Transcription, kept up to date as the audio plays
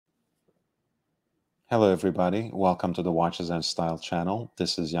Hello, everybody. Welcome to the Watches and Style channel.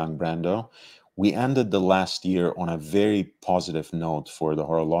 This is Young Brando. We ended the last year on a very positive note for the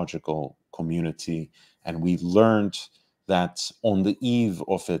horological community, and we learned that on the eve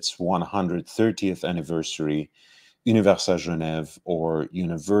of its 130th anniversary, Universal Genève, or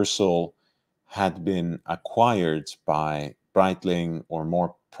Universal, had been acquired by Breitling, or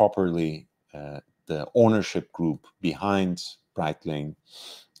more properly, the ownership group behind Breitling,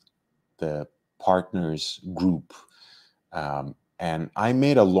 the partners group. And I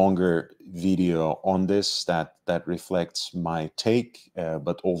made a longer video on this that reflects my take,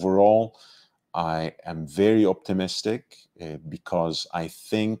 but overall, I am very optimistic because I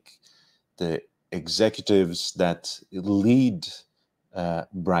think the executives that lead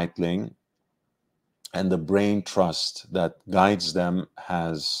Breitling and the brain trust that guides them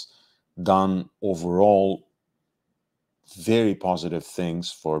has done overall very positive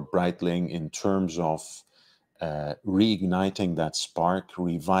things for Breitling in terms of reigniting that spark,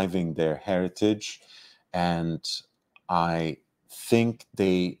 reviving their heritage. And I think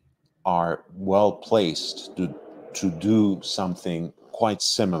they are well placed to do something quite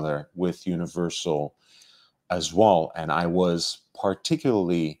similar with Universal as well. And I was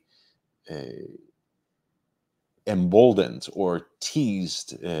particularly emboldened or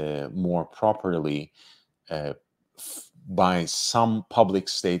teased more properly by some public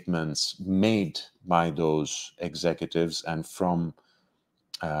statements made by those executives, and from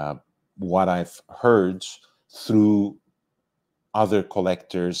what I've heard through other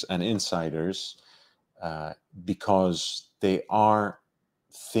collectors and insiders, because they are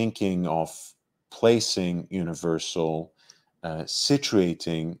thinking of placing Universal,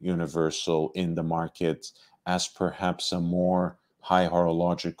 situating Universal in the market as perhaps a more high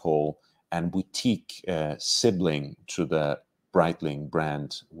horological and boutique sibling to the Breitling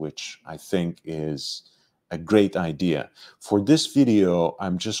brand, which I think is a great idea. For this video,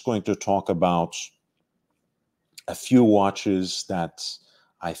 I'm just going to talk about a few watches that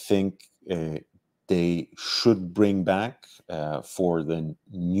I think they should bring back for the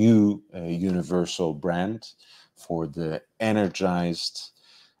new Universal brand, for the energized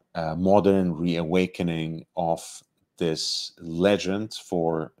modern reawakening of this legend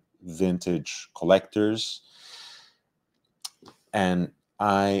for vintage collectors. And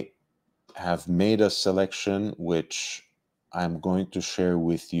I have made a selection which I'm going to share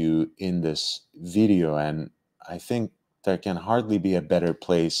with you in this video. And I think there can hardly be a better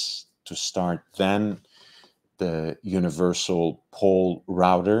place to start than the Universal Pole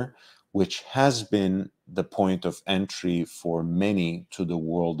Router, which has been the point of entry for many to the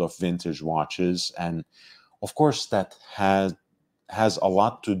world of vintage watches. And of course, that has a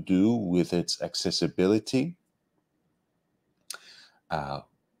lot to do with its accessibility.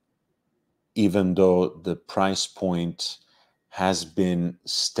 Even though the price point has been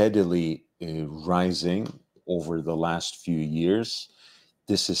steadily rising over the last few years,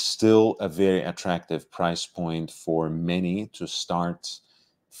 this is still a very attractive price point for many to start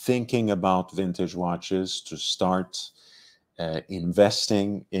thinking about vintage watches, to start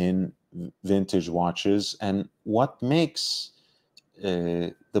investing in vintage watches. And what makes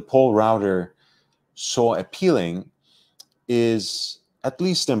the Pole Router so appealing is, at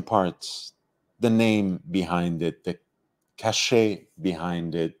least in part, the name behind it, the cachet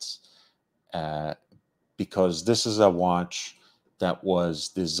behind it, because this is a watch that was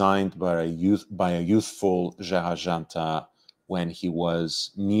designed by a youthful Gérard when he was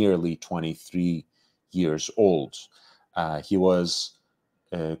nearly 23 years old. He was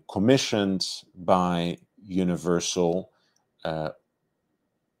commissioned by Universal,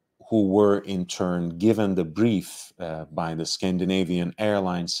 who were in turn given the brief by the Scandinavian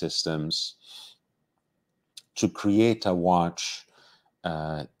airline systems to create a watch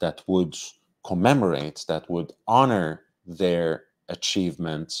that would commemorate, that would honor their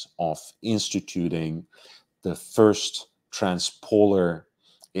achievement of instituting the first transpolar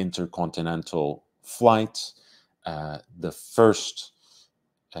intercontinental flight, the first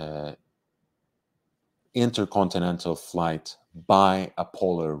intercontinental flight by a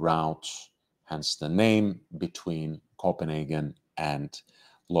polar route, hence the name, between Copenhagen and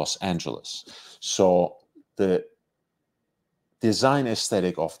Los Angeles. So the design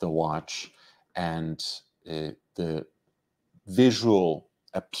aesthetic of the watch and the visual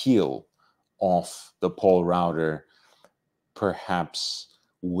appeal of the Pole Router perhaps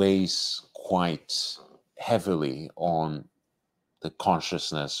weighs quite heavily on the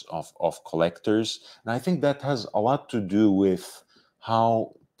consciousness of collectors. And I think that has a lot to do with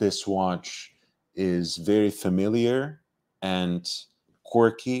how this watch is very familiar and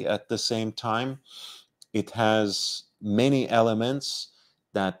quirky at the same time. it has many elements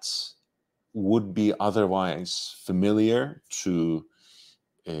that would be otherwise familiar to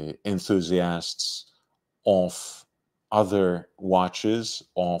enthusiasts of other watches,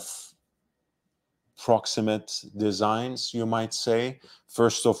 of proximate designs, you might say.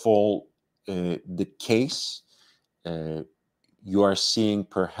 First of all, the case. Uh, you are seeing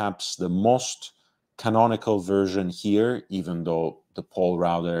perhaps the most canonical version here, even though the Paul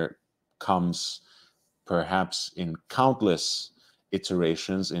Router comes perhaps in countless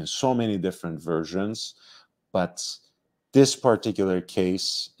iterations, in so many different versions. But this particular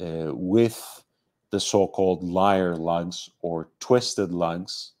case with the so-called lyre lugs or twisted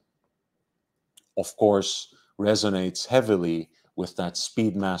lugs, of course, resonates heavily with that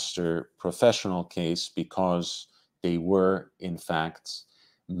Speedmaster professional case because they were, in fact,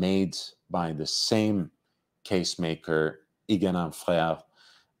 made by the same case maker, Iguenin Frères.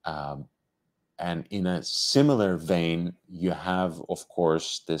 Um, and in a similar vein, you have, of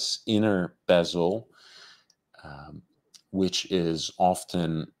course, this inner bezel, um, which is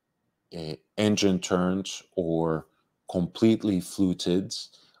often engine turned or completely fluted,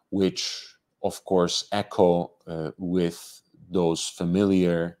 which of course echo with those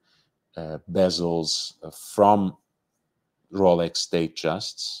familiar bezels from Rolex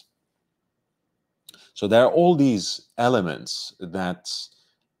Datejusts. So there are all these elements that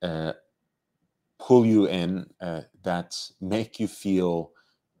uh, pull you in, that make you feel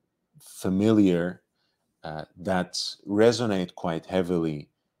familiar, that resonate quite heavily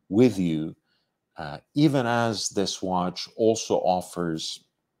with you, even as this watch also offers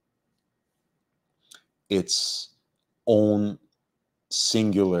its own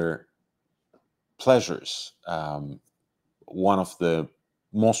singular pleasures. One of the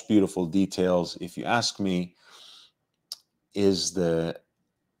most beautiful details, if you ask me, is that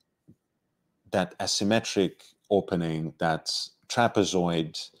asymmetric opening, that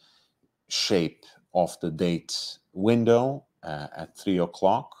trapezoid shape of the date window at 3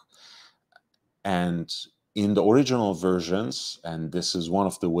 o'clock. And in the original versions, and this is one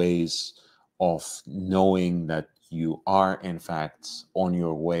of the ways of knowing that you are in fact on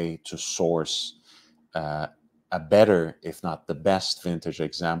your way to source a better, if not the best vintage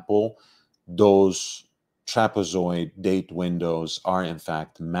example, those trapezoid date windows are in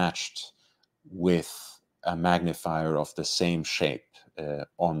fact matched with a magnifier of the same shape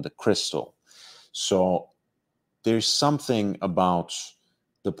on the crystal. So there's something about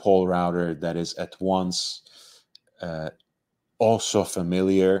the Paul Router that is at once also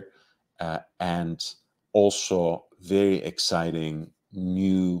familiar and also very exciting,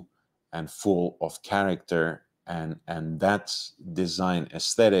 new, and full of character. And that design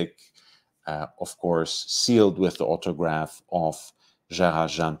aesthetic, of course, sealed with the autograph of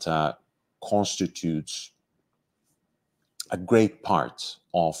Gerard Janta, constitutes a great part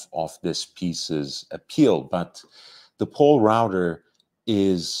of this piece's appeal. But the Paul Router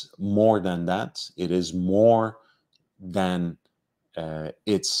is more than that. It is more than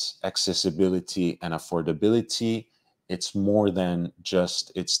its accessibility and affordability. It's more than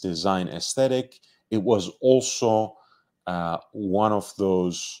just its design aesthetic. It was also one of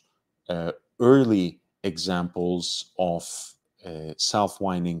those early examples of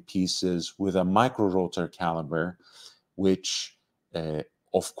self-winding pieces with a micro rotor caliber, which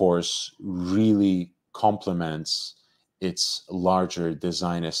of course really complements its larger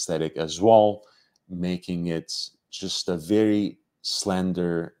design aesthetic as well, making it just a very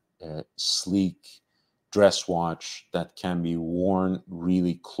slender, sleek dress watch that can be worn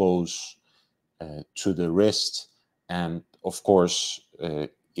really close to the wrist. And of course,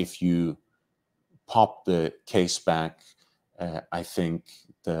 if you pop the case back, I think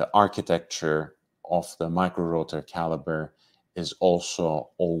the architecture of the micro rotor caliber is also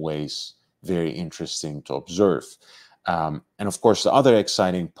always very interesting to observe. And of course, the other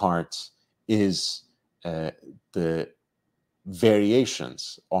exciting part is the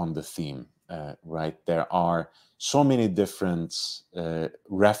variations on the theme, right? There are so many different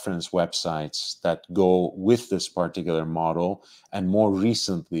reference websites that go with this particular model. And more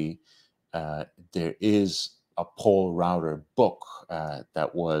recently, there is a Paul Router book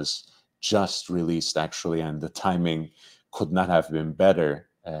that was just released, actually, and the timing could not have been better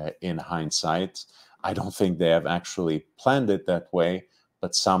in hindsight. I don't think they have actually planned it that way,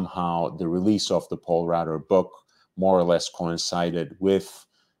 but somehow the release of the Paul Router book more or less coincided with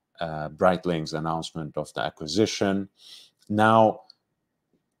Breitling's announcement of the acquisition. Now,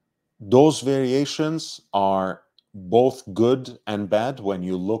 those variations are both good and bad when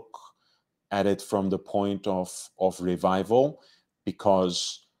you look at it from the point of revival,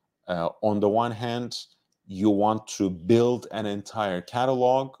 because on the one hand, you want to build an entire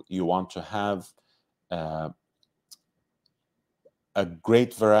catalog. You want to have a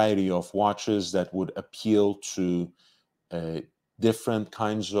great variety of watches that would appeal to different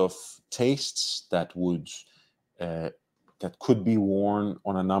kinds of tastes, that would that could be worn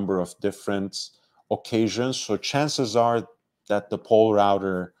on a number of different occasions. So chances are that the pole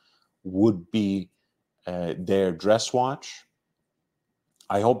router would be their dress watch.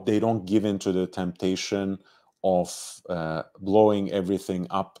 I hope they don't give in to the temptation of blowing everything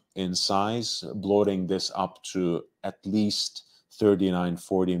up in size, bloating this up to at least 39,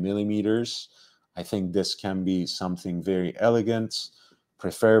 40 millimeters. I think this can be something very elegant,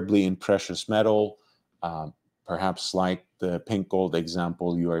 preferably in precious metal, perhaps like the pink gold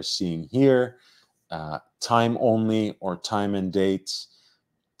example you are seeing here, time only or time and dates.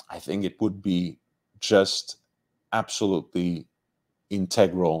 I think it would be just absolutely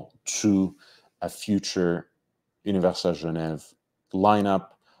integral to a future Universal Genève lineup.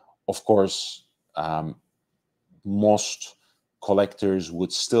 Of course, most collectors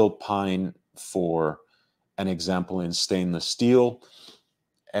would still pine for an example in stainless steel,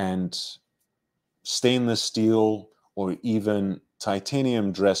 and stainless steel or even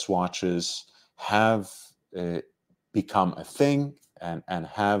titanium dress watches have become a thing and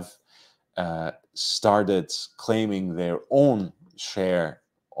have started claiming their own share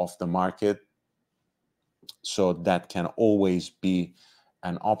of the market. So that can always be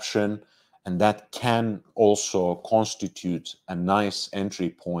an option, and that can also constitute a nice entry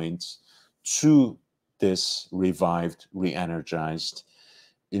point to this revived, re-energized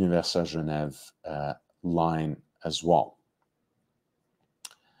Universal Genève line as well.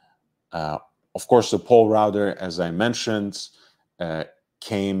 Of course, the pole router, as I mentioned,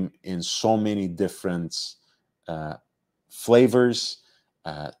 came in so many different flavors.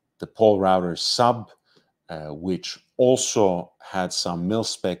 The pole router sub, which also had some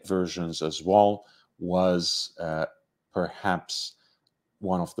mil-spec versions as well, was perhaps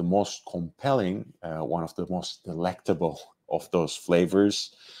one of the most compelling, one of the most delectable of those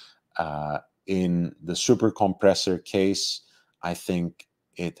flavors. In the super compressor case, I think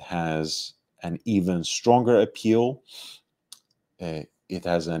it has an even stronger appeal. It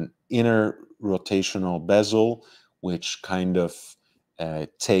has an inner rotational bezel, which kind of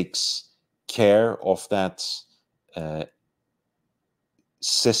takes care of that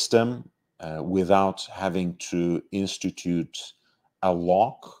system without having to institute a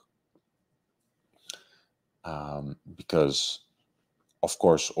lock, because, of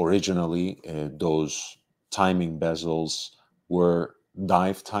course, originally those timing bezels were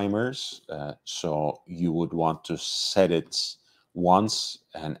dive timers, so you would want to set it once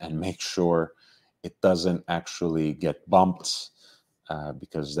and make sure it doesn't actually get bumped,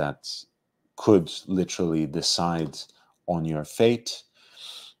 because that could literally decide on your fate.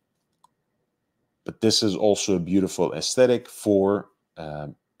 But this is also a beautiful aesthetic for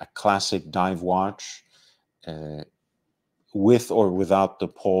a classic dive watch, with or without the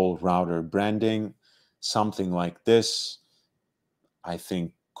pole router branding. Something like this, I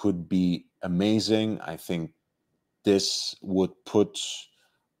think, could be amazing. I think this would put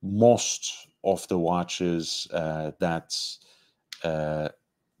most of the watches that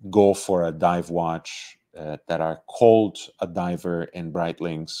go for a dive watch, that are called a diver in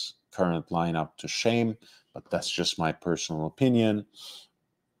Breitling's current lineup, to shame, but that's just my personal opinion.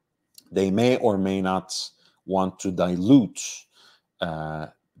 They may or may not want to dilute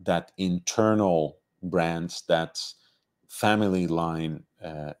that internal brand, that family line,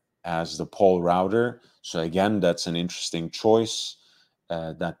 as the pole router. So again, that's an interesting choice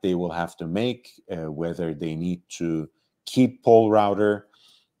that they will have to make, whether they need to keep pole router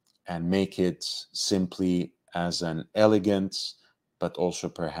and make it simply as an elegant, but also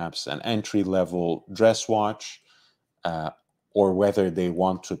perhaps an entry-level dress watch, or whether they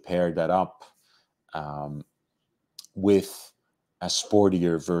want to pair that up with a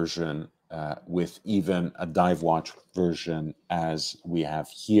sportier version, with even a dive watch version as we have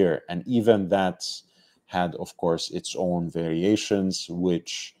here. And even that had, of course, its own variations,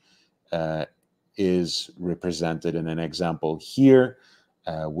 which is represented in an example here,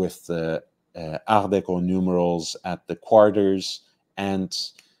 with the Art Deco numerals at the quarters and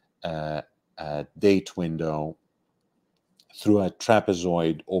a date window through a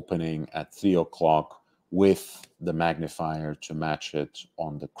trapezoid opening at 3 o'clock with the magnifier to match it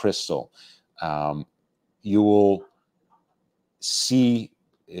on the crystal. You will see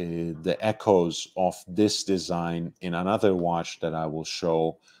the echoes of this design in another watch that I will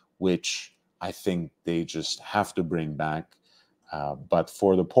show, which I think they just have to bring back. But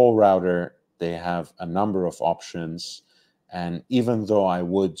for the pole router, they have a number of options. And even though I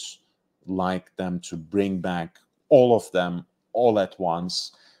would like them to bring back all of them all at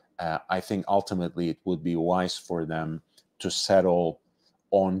once, I think ultimately it would be wise for them to settle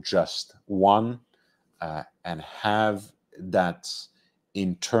on just one, and have that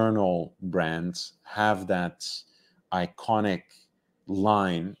internal brand, have that iconic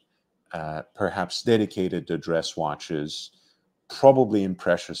line, perhaps dedicated to dress watches, probably in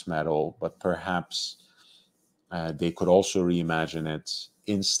precious metal, but perhaps they could also reimagine it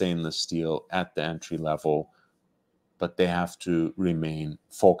in stainless steel at the entry level, but they have to remain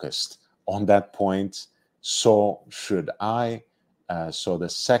focused on that point. So should I. So the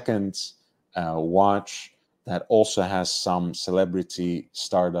second watch that also has some celebrity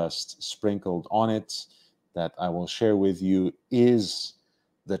stardust sprinkled on it that I will share with you is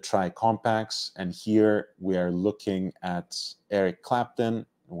the Tri-Compacts. And here we are looking at Eric Clapton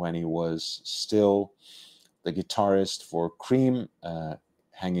when he was still the guitarist for Cream,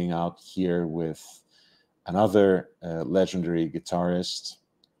 hanging out here with another legendary guitarist,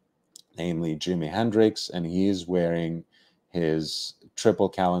 namely Jimi Hendrix, and he is wearing his triple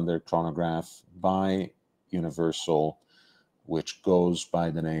calendar chronograph by Universal, which goes by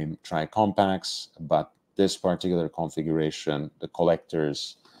the name Tri-Compacts, but this particular configuration, the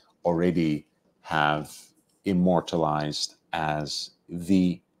collectors already have immortalized as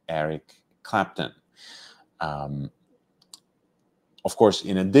the Eric Clapton. Of course,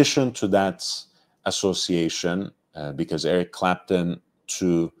 in addition to that association, because Eric Clapton,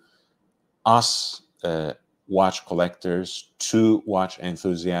 to us watch collectors, to watch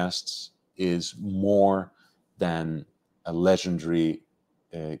enthusiasts, is more than a legendary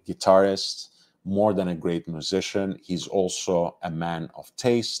guitarist, more than a great musician. He's also a man of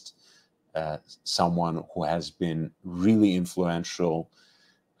taste, someone who has been really influential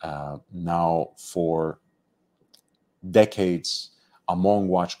now for decades among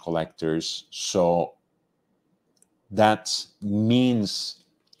watch collectors. So that means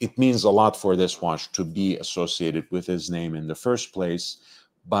a lot for this watch to be associated with his name in the first place.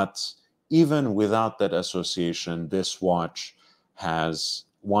 But even without that association, this watch has,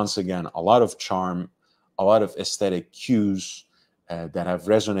 once again, a lot of charm, a lot of aesthetic cues that have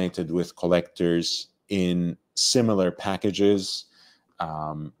resonated with collectors in similar packages.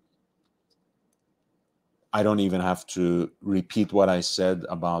 I don't even have to repeat what I said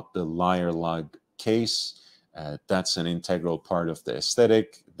about the lyre lug case. That's an integral part of the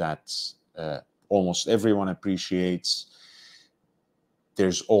aesthetic that almost everyone appreciates.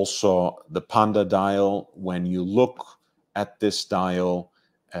 There's also the panda dial. When you look at this dial,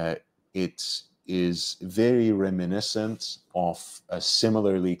 it is very reminiscent of a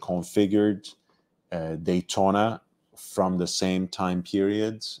similarly configured Daytona from the same time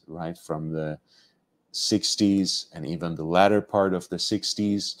period, right, from the 60s and even the latter part of the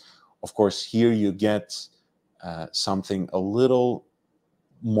 60s. Of course, here you get something a little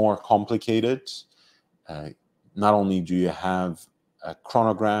more complicated. Not only do you have a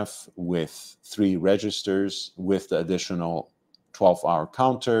chronograph with 3 registers with the additional 12-hour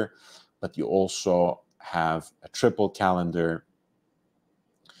counter, but you also have a triple calendar,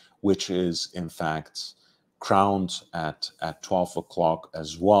 which is in fact crowned at 12 o'clock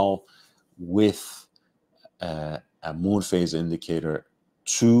as well, with a moon phase indicator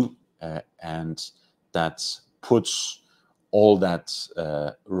 2, and that puts all that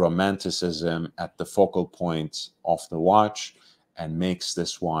romanticism at the focal point of the watch and makes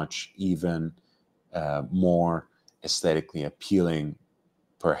this watch even more aesthetically appealing,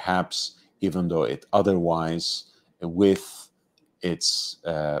 perhaps, even though it otherwise, with its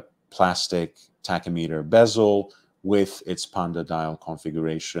plastic tachymeter bezel, with its panda dial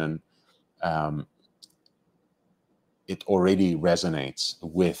configuration, it already resonates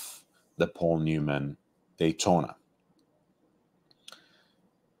with the Paul Newman Daytona.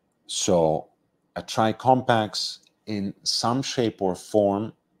 So a Tri-Compacts in some shape or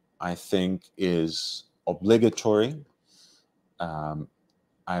form, I think, is obligatory.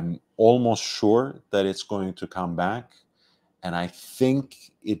 I'm almost sure that it's going to come back, and I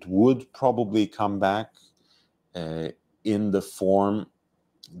think it would probably come back in the form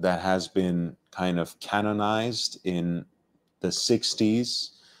that has been kind of canonized in the 60s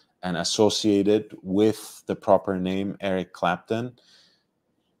and associated with the proper name Eric Clapton.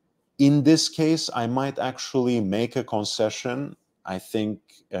 In this case, I might actually make a concession. I think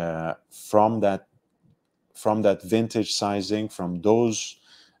from that vintage sizing, from those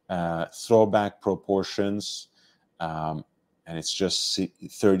throwback proportions, and it's just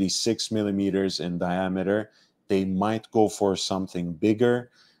 36 millimeters in diameter, they might go for something bigger.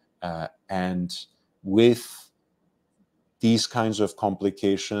 And with these kinds of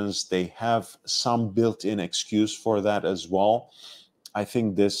complications, they have some built-in excuse for that as well. I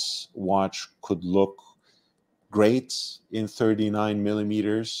think this watch could look great in 39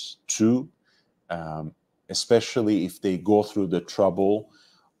 millimeters too, especially if they go through the trouble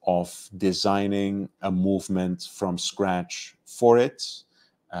of designing a movement from scratch for it.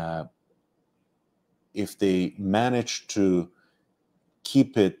 If they manage to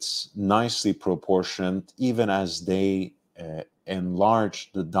keep it nicely proportioned, even as they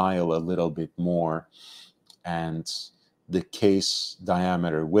enlarge the dial a little bit more and the case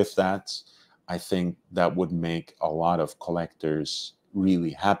diameter with that, I think that would make a lot of collectors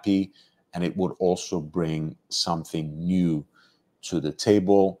really happy, and it would also bring something new to the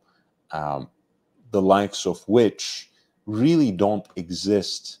table, the likes of which really don't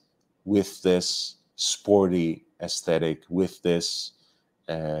exist with this sporty aesthetic, with this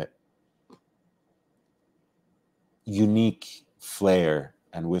unique flair,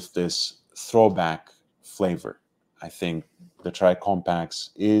 and with this throwback flavor. I think the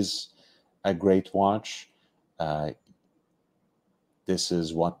Tri-Compax is a great watch. This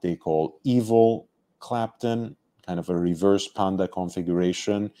is what they call Evil Clapton, kind of a reverse panda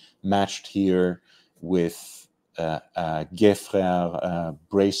configuration, matched here with a Guerre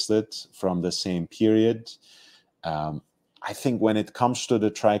bracelet from the same period. I think when it comes to the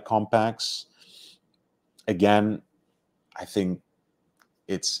Tri-Compax, again, I think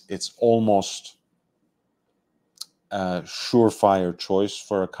it's almost a surefire choice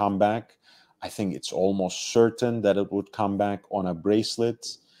for a comeback. I think it's almost certain that it would come back on a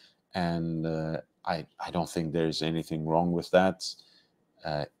bracelet, and I don't think there's anything wrong with that.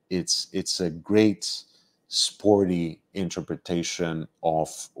 It's a great sporty interpretation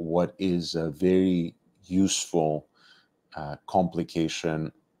of what is a very useful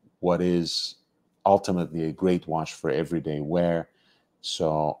complication, what is ultimately a great watch for everyday wear.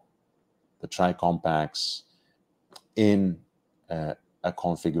 So the Tri-Compax in a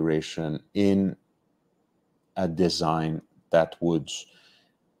configuration, in a design that would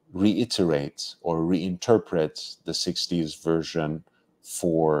reiterate or reinterpret the 60s version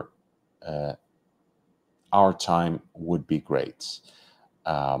for our time would be great.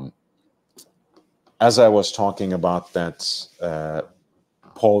 As I was talking about that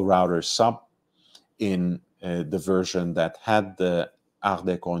Paul Router sub in the version that had the Art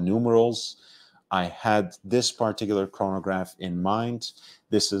Deco numerals, I had this particular chronograph in mind.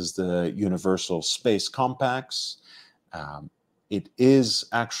 This is the Universal Space Compax. It is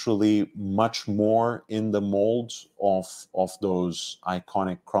actually much more in the mold of those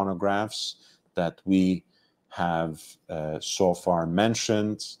iconic chronographs that we have so far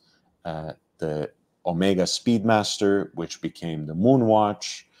mentioned. The Omega Speedmaster, which became the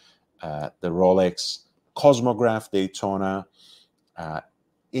Moonwatch, the Rolex Cosmograph Daytona,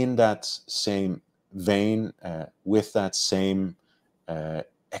 in that same vein, with that same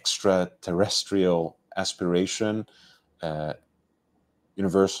extraterrestrial aspiration,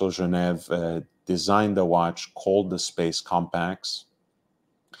 Universal Genève designed a watch called the Space Compax,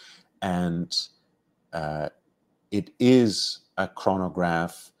 and it is a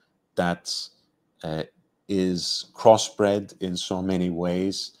chronograph that is crossbred in so many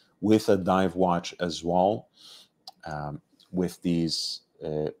ways with a dive watch as well, with these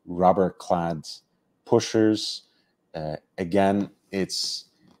rubber-clad pushers. Again,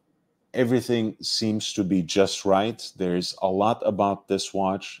 everything seems to be just right. There's a lot about this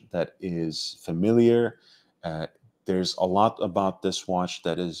watch that is familiar. There's a lot about this watch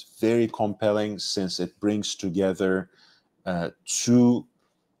that is very compelling, since it brings together two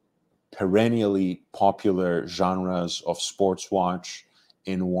perennially popular genres of sports watch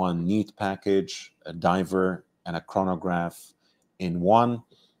in one neat package, a diver and a chronograph in one,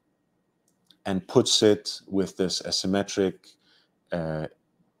 and puts it with this asymmetric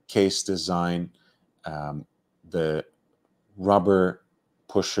case design, the rubber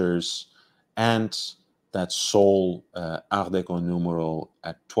pushers, and that sole Art Deco numeral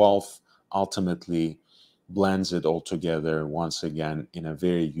at 12 ultimately blends it all together once again in a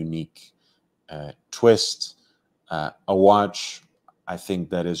very unique twist. A watch, I think,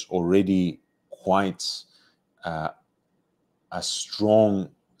 that is already quite a strong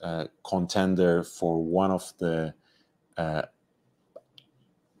contender for one of the, I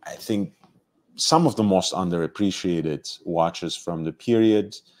think, some of the most underappreciated watches from the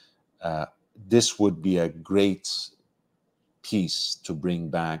period. This would be a great piece to bring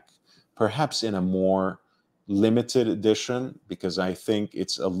back, perhaps in a more limited edition, because I think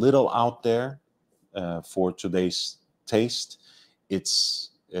it's a little out there for today's taste. It's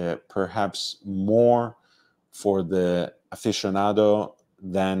perhaps more for the aficionado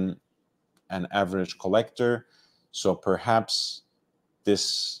than an average collector. So perhaps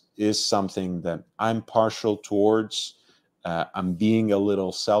this is something that I'm partial towards. I'm being a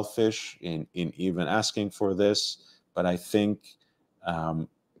little selfish in even asking for this, but I think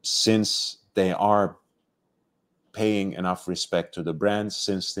since they are paying enough respect to the brand,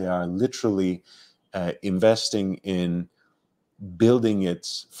 since they are literally investing in building it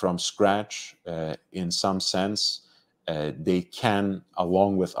from scratch in some sense, they can,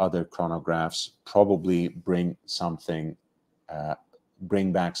 along with other chronographs, probably bring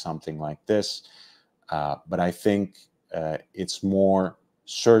back something like this. But I think it's more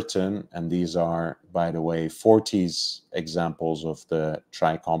certain, and these are, by the way, 40s examples of the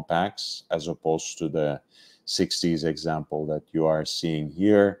tri-compacts as opposed to the 60s example that you are seeing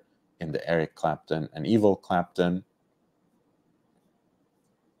here in the Eric Clapton and Evil Clapton.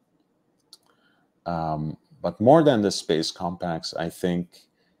 But more than the space compacts, I think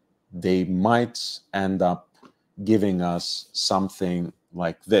they might end up giving us something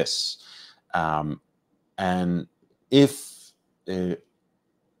like this. And if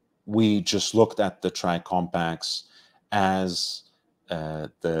we just looked at the tri-compacts as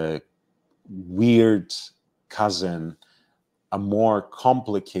the weird cousin, a more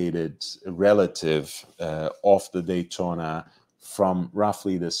complicated relative of the Daytona from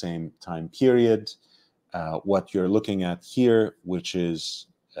roughly the same time period, what you're looking at here, which is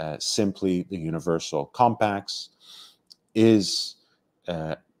simply the universal compacts, is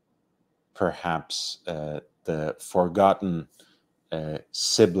perhaps the forgotten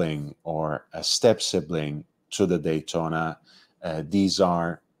sibling or a step sibling to the Daytona. These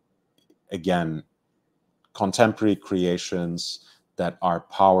are, again, contemporary creations that are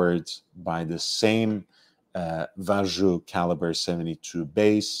powered by the same Vajou caliber 72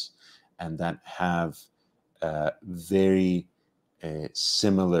 base and that have very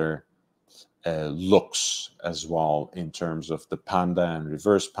similar looks as well in terms of the panda and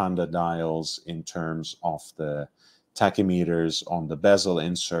reverse panda dials, in terms of the tachymeters on the bezel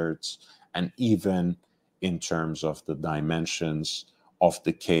inserts, and even in terms of the dimensions of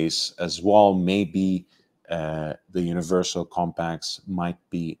the case as well. Maybe the universal compacts might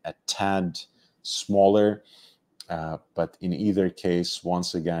be a tad smaller, but in either case,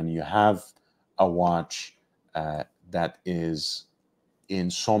 once again, you have a watch that is in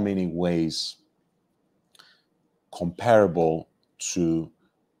so many ways comparable to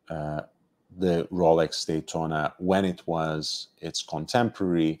the Rolex Daytona when it was its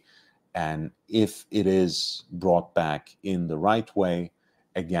contemporary. And if it is brought back in the right way,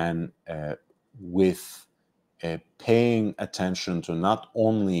 again, with paying attention to not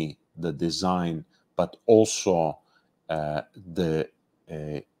only the design, but also the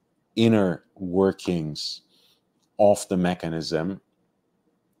inner workings of the mechanism,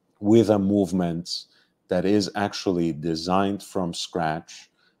 with a movement that is actually designed from scratch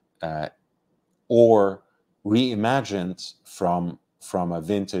or reimagined from a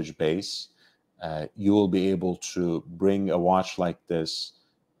vintage base, you will be able to bring a watch like this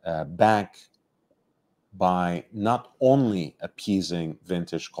back by not only appeasing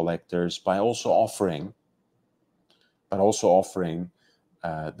vintage collectors, by also offering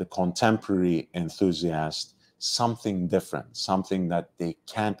the contemporary enthusiast something different, something that they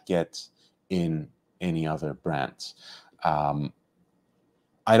can't get in any other brand. I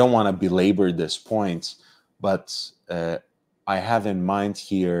don't want to belabor this point, but I have in mind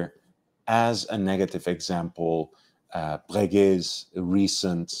here, as a negative example, Breguet's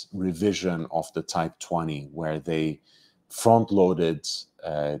recent revision of the Type 20, where they front-loaded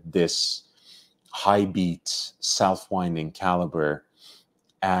this high-beat, self-winding caliber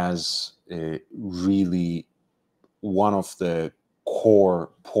as really one of the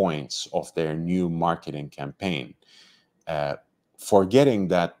core points of their new marketing campaign, forgetting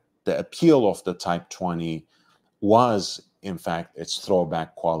that the appeal of the Type 20 was, in fact, its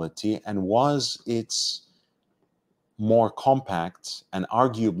throwback quality and was its more compact and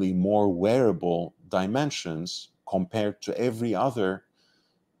arguably more wearable dimensions compared to every other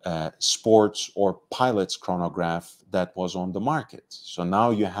sports or pilot's chronograph that was on the market. So now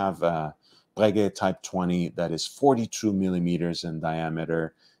you have a Breguet Type 20 that is 42 millimeters in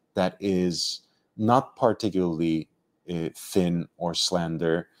diameter, that is not particularly thin or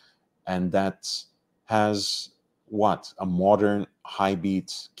slender, and that has a modern high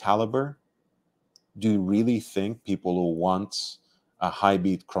beat caliber. Do you really think people who want a high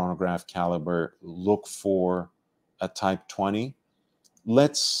beat chronograph caliber look for a Type 20?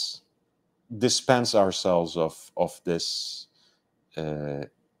 Let's dispense ourselves of this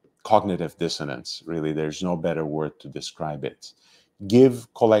cognitive dissonance, really. There's no better word to describe it. Give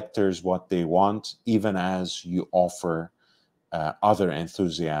collectors what they want, even as you offer other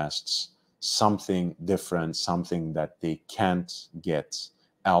enthusiasts something different, something that they can't get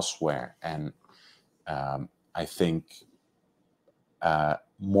elsewhere. And I think a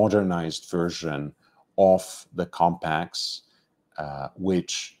modernized version of the compacts,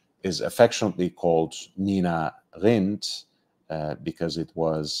 which is affectionately called Nina Rind, because it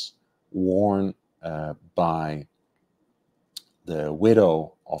was worn by the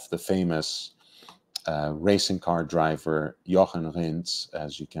widow of the famous racing car driver Jochen Rindt,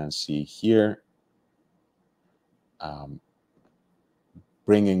 as you can see here.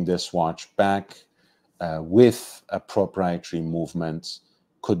 Bringing this watch back with a proprietary movement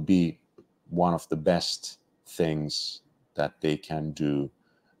could be one of the best things that they can do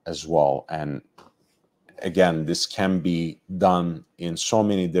as well. And again, this can be done in so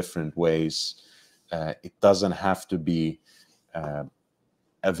many different ways. It doesn't have to be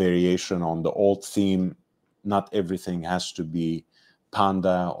a variation on the old theme. Not everything has to be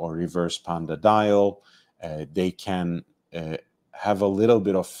panda or reverse panda dial. They can have a little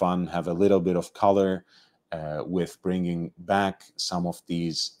bit of fun, have a little bit of color with bringing back some of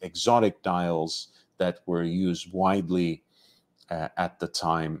these exotic dials that were used widely at the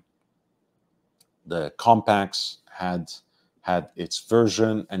time. The compacts had its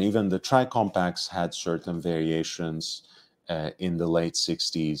version, and even the tri-compacts had certain variations in the late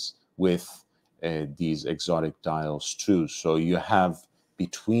 60s with these exotic dials too. So you have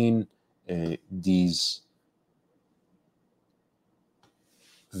between these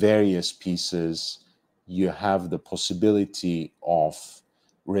various pieces, you have the possibility of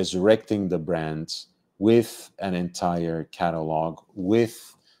resurrecting the brand with an entire catalog,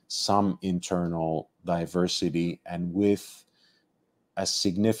 with some internal diversity, and with a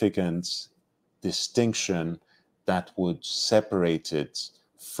significant distinction that would separate it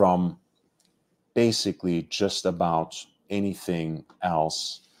from basically just about anything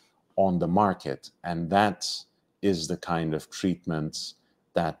else on the market. And that is the kind of treatment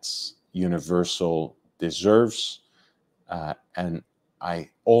that Universal deserves. And I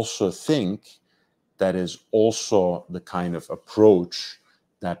also think that is also the kind of approach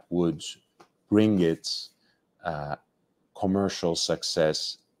that would bring it commercial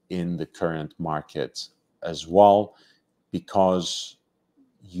success in the current market as well, because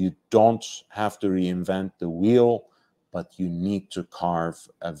you don't have to reinvent the wheel, but you need to carve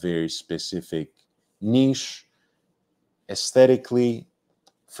a very specific niche aesthetically.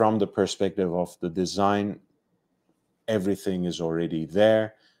 From the perspective of the design, everything is already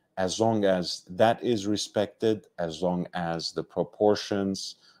there. As long as that is respected, as long as the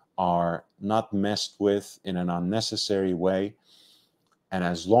proportions are not messed with in an unnecessary way, and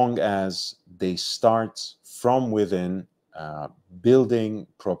as long as they start from within, building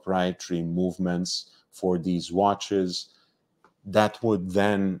proprietary movements for these watches, that would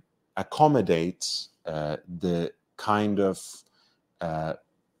then accommodate the kind of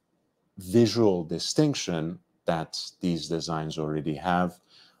visual distinction that these designs already have.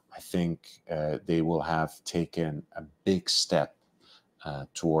 I think they will have taken a big step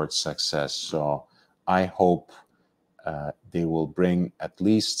towards success. So I hope they will bring at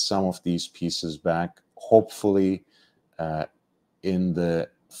least some of these pieces back, hopefully in the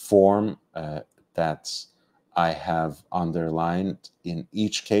form that I have underlined in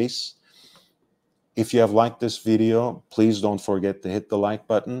each case. If you have liked this video, please don't forget to hit the like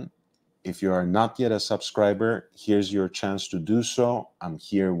button. If you are not yet a subscriber, here's your chance to do so. I'm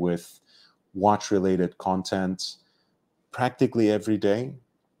here with watch-related content practically every day.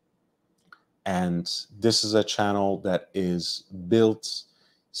 And this is a channel that is built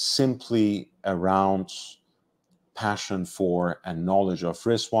simply around passion for and knowledge of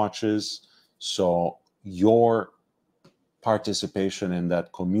wristwatches. So your participation in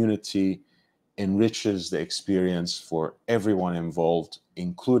that community enriches the experience for everyone involved,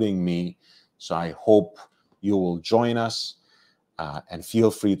 including me. So I hope you will join us, and feel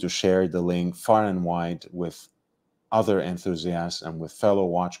free to share the link far and wide with other enthusiasts and with fellow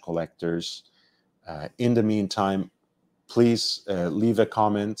watch collectors. In the meantime, please leave a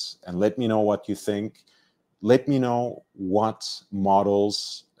comment and let me know what you think. Let me know what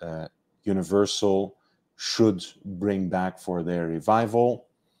models Universal should bring back for their revival,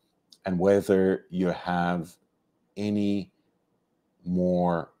 and whether you have any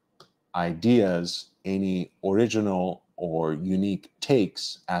more ideas, any original or unique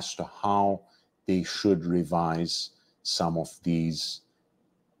takes as to how they should revise some of these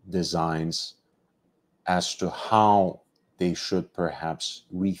designs, as to how they should perhaps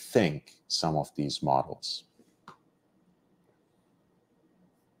rethink some of these models.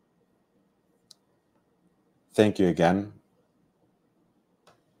 Thank you again.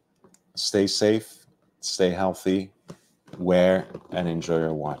 Stay safe, stay healthy, wear and enjoy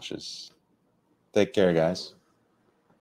your watches. Take care, guys.